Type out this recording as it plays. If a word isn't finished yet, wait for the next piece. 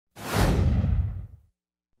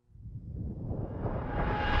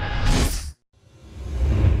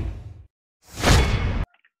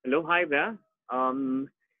Hello, hi there. Um,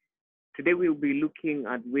 Today we'll be looking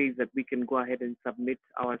at ways that we can go ahead and submit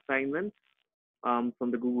our assignments from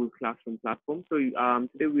the Google Classroom platform. So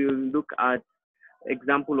today we'll look at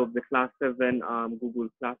example of the Class 7 Google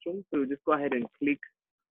Classroom. So just go ahead and click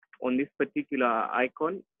on this particular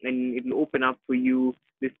icon and it will open up for you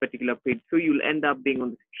this particular page. So you'll end up being on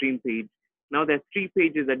the stream page. Now there's three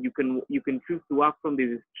pages that you can choose to work from.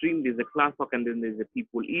 There's a stream, there's a classwork, and then there's a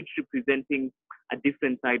people, each representing a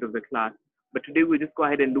different side of the class. But today we'll just go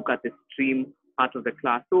ahead and look at the stream part of the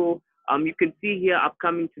class. So you can see here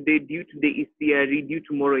upcoming today, due today is theory, due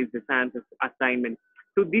tomorrow is the science assignment.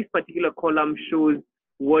 So this particular column shows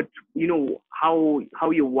what,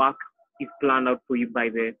 how your work is planned out for you by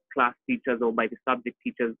the class teachers or by the subject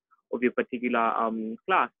teachers of your particular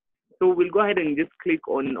class. So we'll go ahead and just click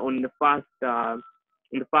on the first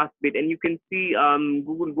bit, and you can see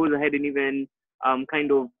Google goes ahead and even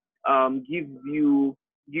kind of gives you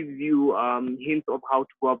hints of how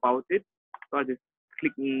to go about it. So I just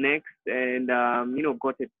click next, and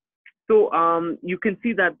got it. So you can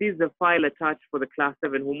see that this is a file attached for the class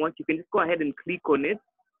 7 homework. You can just go ahead and click on it,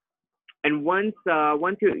 and once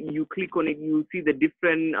you click on it, you see the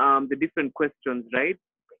different questions, right?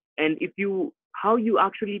 And if you how you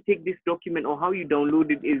actually take this document or how you download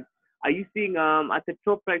it is, are you seeing at the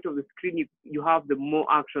top right of the screen, you have the more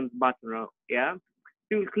actions button, yeah?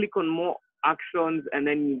 So you click on more actions, and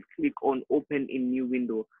then you click on open in new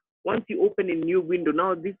window. Once you open in new window,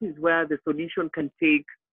 now this is where the solution can take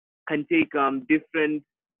different,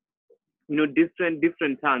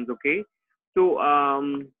 different turns. Okay, so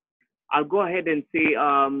I'll go ahead and say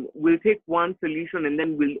we'll take one solution, and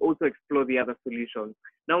then we'll also explore the other solution.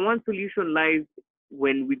 Now, one solution lies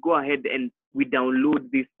when we go ahead and we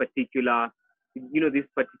download this particular, this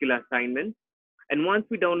particular assignment. And once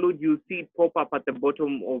we download, you'll see it pop up at the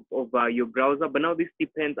bottom of your browser. But now this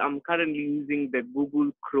depends. I'm currently using the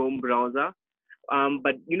Google Chrome browser.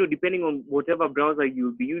 But, depending on whatever browser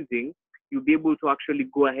you'll be using, you'll be able to actually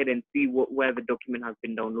go ahead and see where the document has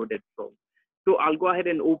been downloaded from. So I'll go ahead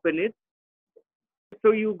and open it.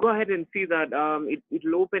 So you go ahead and see that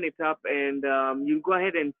it'll open it up, and you'll go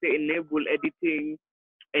ahead and say enable editing,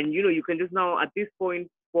 and you can just now at this point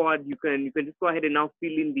forward you can just go ahead and now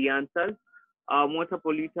fill in the answers. Water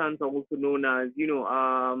pollutants are also known as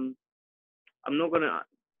I'm not gonna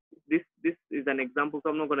this is an example, so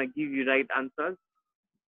I'm not gonna give you right answers.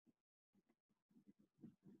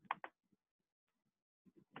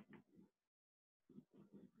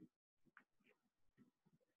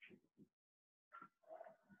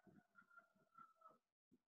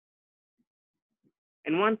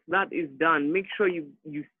 And once that is done, make sure you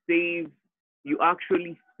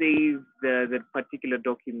actually save the particular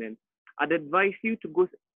document. I'd advise you to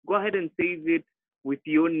go ahead and save it with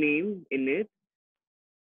your name in it.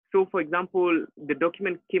 So for example, the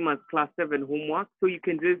document came as class 7 homework, so you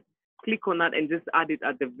can just click on that and just add it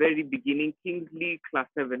at the very beginning, Kingsley class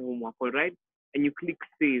 7 homework, all right? And you click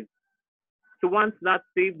save. So once that's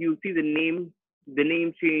saved, you'll see the name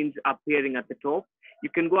change appearing at the top. You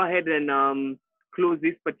can go ahead and close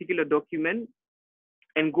this particular document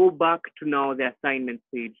and go back to now the assignment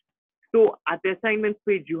page. So at the assignment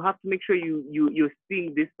page, you have to make sure you're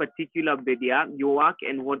seeing this particular bit, yeah, your work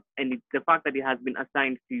and it's the fact that it has been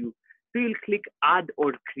assigned to you. So you'll click add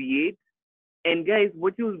or create. And guys,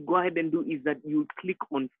 what you'll go ahead and do is that you click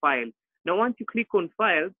on file. Now, once you click on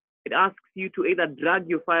file, it asks you to either drag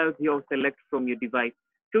your files here or select from your device.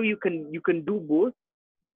 So you can do both.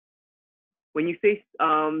 When you say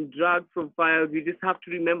drag from files, you just have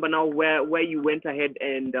to remember now where you went ahead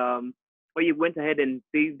and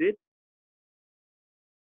saved it.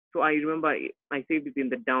 So I remember I saved it in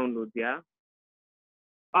the downloads, yeah.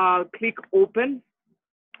 Click open,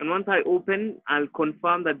 and once I open, I'll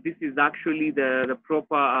confirm that this is actually the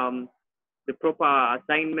proper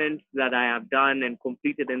assignment that I have done and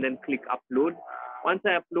completed, and then click upload. Once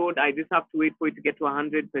I upload, I just have to wait for it to get to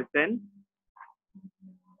 100%.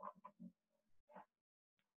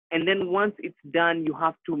 And then once it's done, you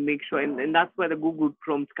have to make sure, and that's where the Google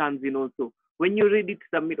prompt comes in also. When you're ready to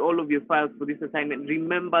submit all of your files for this assignment,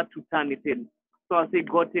 remember to turn it in. So I'll say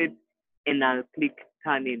got it, and I'll click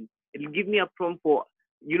turn in. It'll give me a prompt for,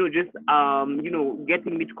 just,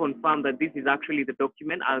 getting me to confirm that this is actually the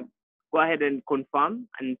document. I'll go ahead and confirm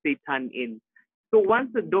and say turn in. So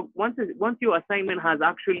once your assignment has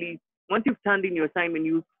actually, once you've turned in your assignment,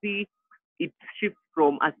 you'll see it shifts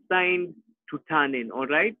from assigned to turn in, all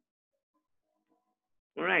right?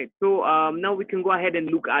 All right, so now we can go ahead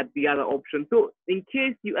and look at the other option. So in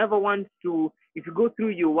case you ever want to, if you go through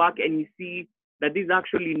your work and you see that this is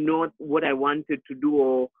actually not what I wanted to do,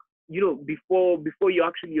 or before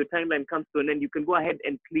your timeline comes to an end, you can go ahead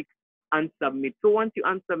and click unsubmit. So once you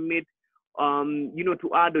unsubmit, to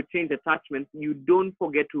add or change attachments, you don't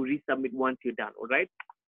forget to resubmit once you're done. All right.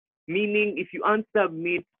 Meaning, if you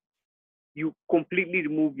unsubmit, you completely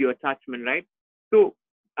remove your attachment, right? So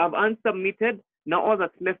I've unsubmitted. Now all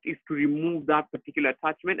that's left is to remove that particular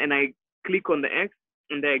attachment, and I click on the X,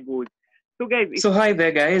 and there it goes. So guys, So hi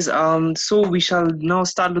there, guys. So we shall now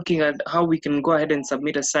start looking at how we can go ahead and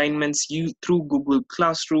submit assignments through Google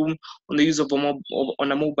Classroom on the use of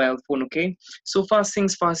on a mobile phone. Okay. So first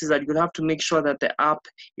things first is that you'll have to make sure that the app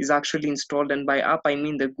is actually installed, and by app I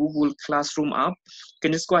mean the Google Classroom app. You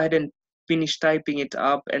can just go ahead and finish typing it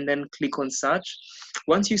up and then click on search.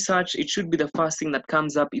 Once you search, it should be the first thing that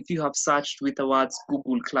comes up if you have searched with the words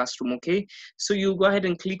Google Classroom. Okay. So you'll go ahead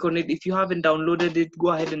and click on it. If you haven't downloaded it, go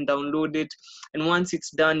ahead and download it. And once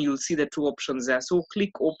it's done, you'll see the two options there. So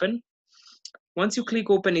click open. Once you click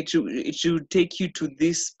open, it should take you to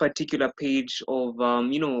this particular page of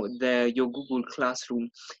your Google Classroom.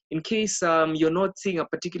 In case you're not seeing a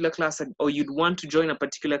particular class, or you'd want to join a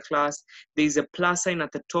particular class, there's a plus sign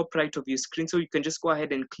at the top right of your screen, so you can just go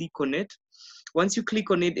ahead and click on it. Once you click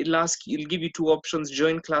on it, it'll give you two options: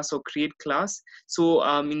 join class or create class. So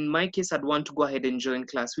in my case, I'd want to go ahead and join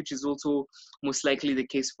class, which is also most likely the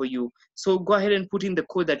case for you. So go ahead and put in the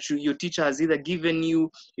code that your teacher has either given you.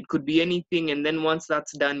 It could be anything, and then once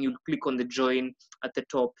that's done, you'll click on the join at the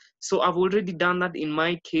top. So I've already done that in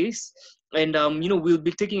my case, and we'll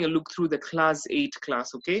be taking a look through the class 8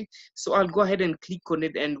 class. Okay, so I'll go ahead and click on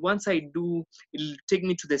it, and once I do, it'll take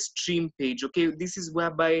me to the stream page. Okay, this is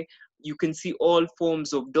whereby you can see all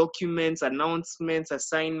forms of documents, announcements,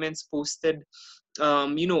 assignments posted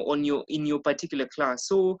on in your particular class.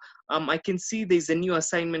 So I can see there's a new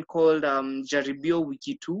assignment called Jaribio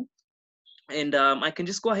Wiki 2, and I can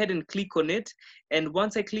just go ahead and click on it. And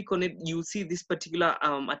once I click on it, you'll see this particular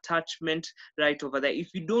attachment right over there. If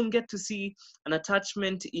you don't get to see an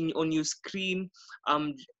attachment on your screen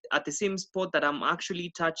at the same spot that I'm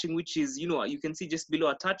actually touching, which is, you can see just below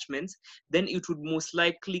attachments, then it would most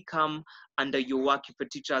likely come under your work if a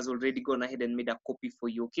teacher has already gone ahead and made a copy for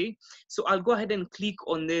you. Okay, so I'll go ahead and click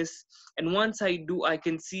on this, and once I do, I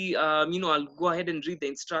can see I'll go ahead and read the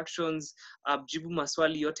instructions. Jibu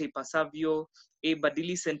maswali yote ipasavyo,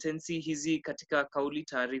 badili sentensi hizi katika kauli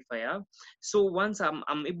taarifa ya. So once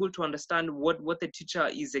I'm able to understand what the teacher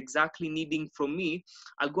is exactly needing from me,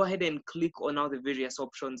 I'll go ahead and click on all the various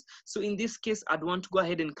options. So in this case, I'd want to go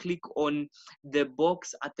ahead and click on the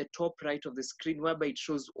box at the top right of the screen whereby it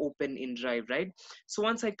shows open in Drive, right? So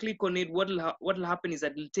once I click on it, what'll happen is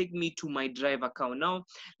that it'll take me to my Drive account. Now,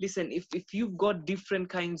 listen, if you've got different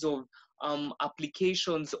kinds of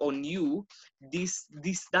applications on you,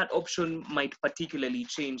 that option might particularly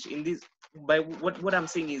change. In this, by what I'm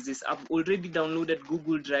saying is this: I've already downloaded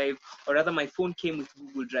Google Drive, or rather my phone came with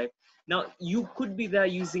Google Drive. Now you could be there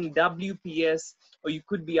using WPS, or you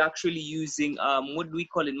could be actually using what do we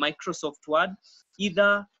call it, Microsoft Word.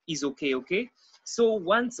 Either is okay. Okay, so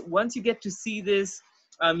once you get to see this,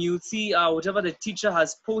 you'll see whatever the teacher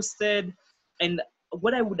has posted. And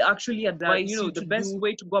what I would actually advise you, the best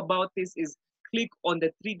way to go about this is click on the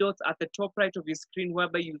three dots at the top right of your screen,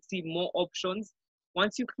 whereby you'll see more options.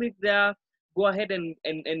 Once you click there, go ahead and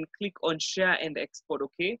click on share and export.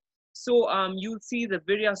 Okay, so you'll see the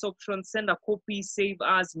various options: send a copy, save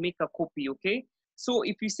as, make a copy. Okay, so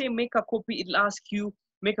if you say make a copy, it'll ask you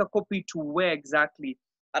make a copy to where exactly.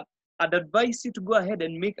 I'd advise you to go ahead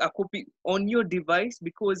and make a copy on your device,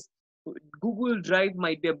 because Google Drive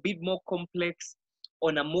might be a bit more complex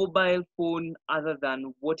on a mobile phone other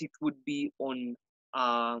than what it would be on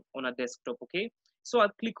a desktop. Okay, so I'll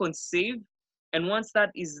click on save, and once that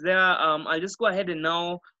is there, I'll just go ahead and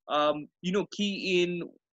now key in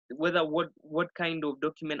whether what kind of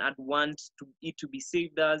document I'd want it to be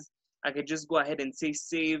saved as. I could just go ahead and say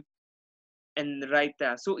save, and right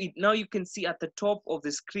there. So now you can see at the top of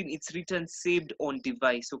the screen, it's written saved on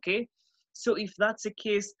device. Okay, so if that's the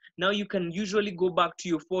case, now you can usually go back to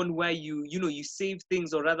your phone where you save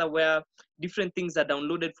things, or rather where different things are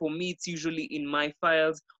downloaded. For me, it's usually in my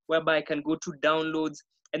files, whereby I can go to downloads,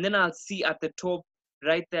 and then I'll see at the top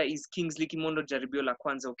right there is Kingsley Kimondo Jaribio la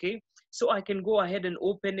Kwanza. Okay, so I can go ahead and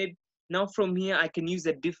open it. Now from here, I can use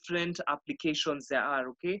the different applications there are.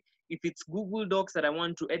 Okay, if it's Google Docs that I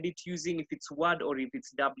want to edit using, if it's Word, or if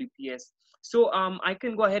it's WPS. So I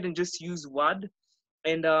can go ahead and just use Word,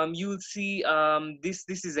 and you'll see this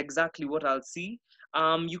is exactly what I'll see.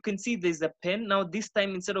 You can see there's a pen. Now this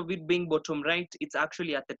time, instead of it being bottom right, it's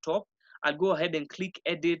actually at the top. I'll go ahead and click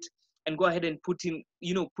edit, and go ahead and put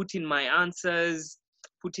in my answers,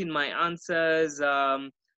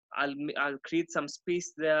 I'll create some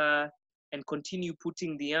space there and continue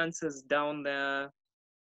putting the answers down there.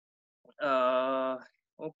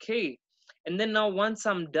 Okay, and then now once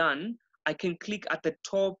I'm done, I can click at the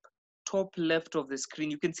top left of the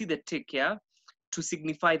screen. You can see the tick here to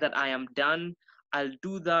signify that I am done. I'll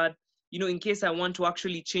do that. In case I want to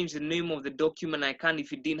actually change the name of the document, I can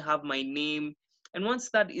if it didn't have my name. And once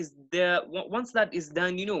that is there, once that is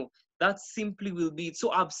done, that simply will be it.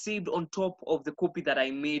 So I've saved on top of the copy that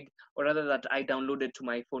I made, or rather that I downloaded to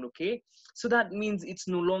my phone, okay? So that means it's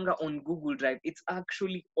no longer on Google Drive, it's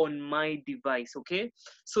actually on my device, okay?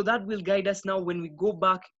 So that will guide us now when we go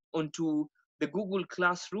back onto the Google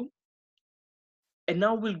Classroom. And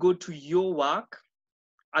now we'll go to your work.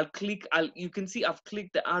 You can see I've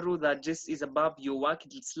clicked the arrow that just is above your work.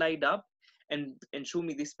 It'll slide up and show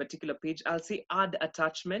me this particular page. I'll say add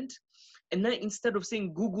attachment. And then instead of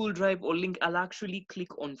saying Google Drive or link, I'll actually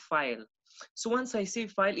click on file. So once I say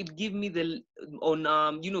file, it gives me the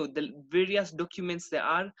various documents there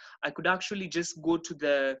are. I could actually just go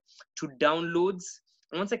to downloads.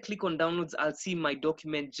 And once I click on downloads, I'll see my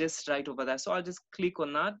document just right over there. So I'll just click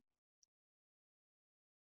on that.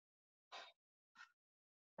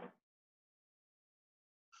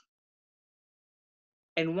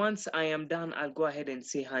 And once I am done, I'll go ahead and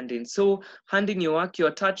say hand in. So hand in your work, your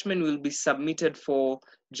attachment will be submitted for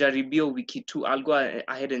Jaribio Wiki 2. I'll go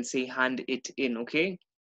ahead and say hand it in, okay?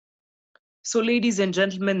 So ladies and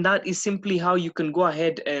gentlemen, that is simply how you can go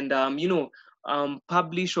ahead and,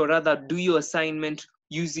 publish, or rather do your assignment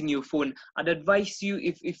using your phone. I'd advise you,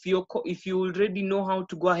 if you already know how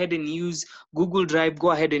to go ahead and use Google Drive,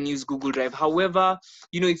 go ahead and use Google Drive. However,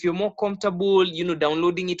 if you're more comfortable,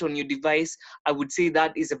 downloading it on your device, I would say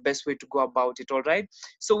that is the best way to go about it. All right.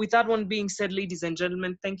 So with that one being said, ladies and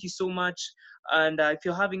gentlemen, thank you so much. And if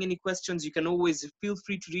you're having any questions, you can always feel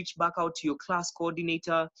free to reach back out to your class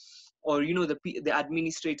coordinator, or the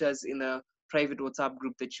administrators in a private WhatsApp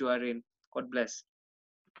group that you are in. God bless.